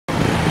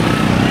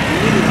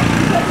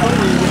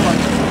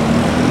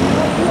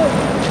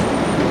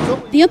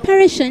The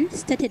operation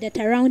started at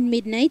around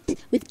midnight,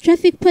 with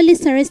traffic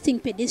police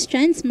arresting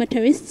pedestrians,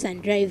 motorists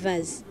and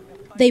drivers.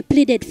 They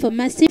pleaded for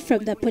mercy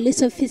from the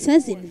police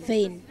officers in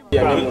vain. The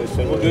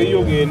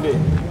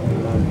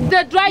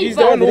driver is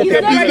the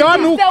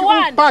one who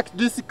parked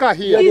this car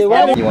here. You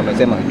want to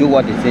do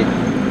what they say.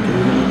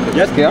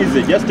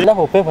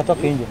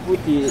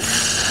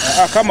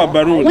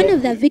 One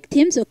of the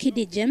victims,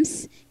 Okidi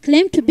James,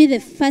 claimed to be the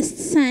first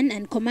son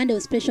and commander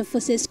of Special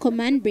Forces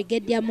Command,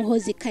 Brigadier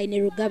Muhoozi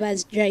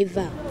Kainerugaba's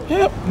driver.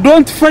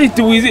 Don't fight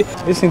with it.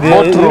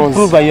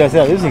 Prove by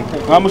yourself, isn't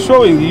it? I'm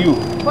showing you.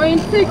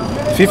 0.6.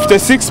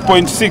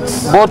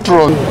 56.6.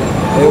 Botron.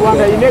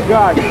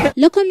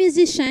 Local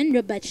musician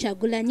Robert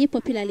Shagulanyi,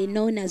 popularly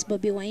known as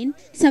Bobi Wine,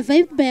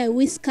 survived by a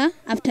whisker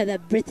after the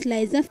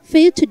breathalyzer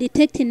failed to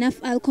detect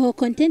enough alcohol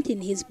content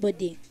in his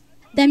body.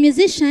 The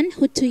musician,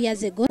 who 2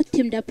 years ago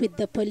teamed up with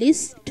the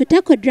police to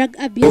tackle drug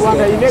abuse,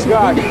 later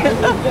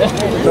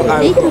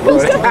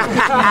boasted of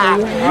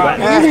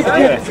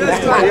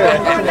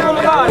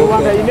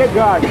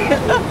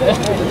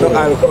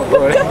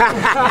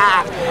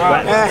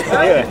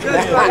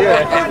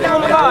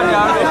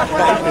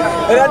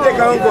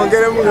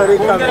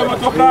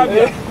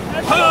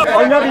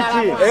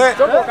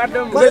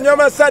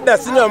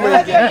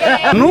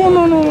No.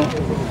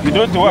 You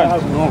don't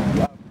want?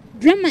 No.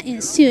 Drama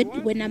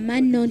ensued when a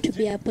man known to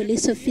be a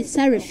police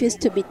officer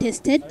refused to be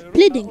tested,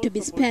 pleading to be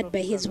spared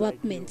by his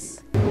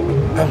workmates.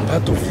 I'm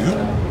part of you.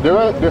 They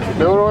were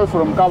away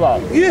from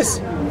cover. Yes.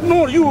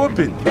 No, you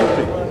open.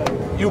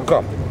 You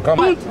come.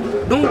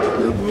 Don't.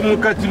 I'm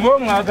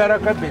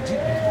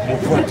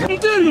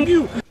telling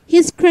you.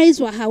 His cries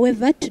were,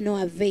 however, to no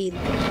avail.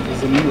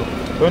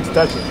 Don't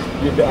touch it.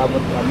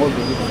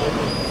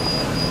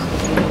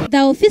 The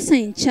officer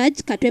in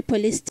charge, Katwe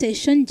Police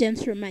Station,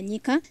 James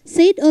Romanyika,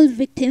 said all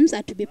victims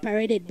are to be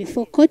paraded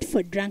before court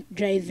for drunk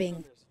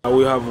driving.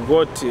 We have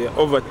got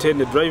over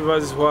 10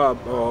 drivers who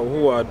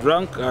are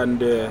drunk,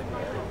 and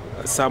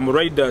some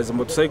riders,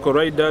 motorcycle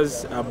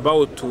riders,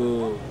 about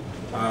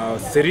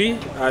 3,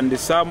 and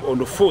some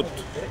on foot,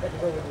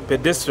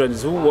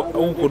 pedestrians who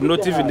could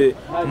not even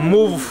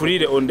move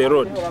freely on the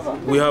road.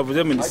 We have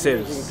them in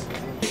cells.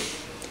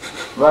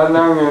 Zahra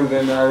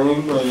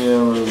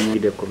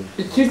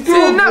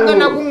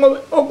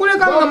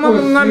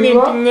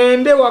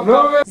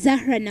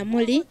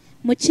Namuli,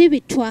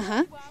 Muchibi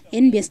Twaha,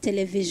 NBS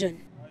Television.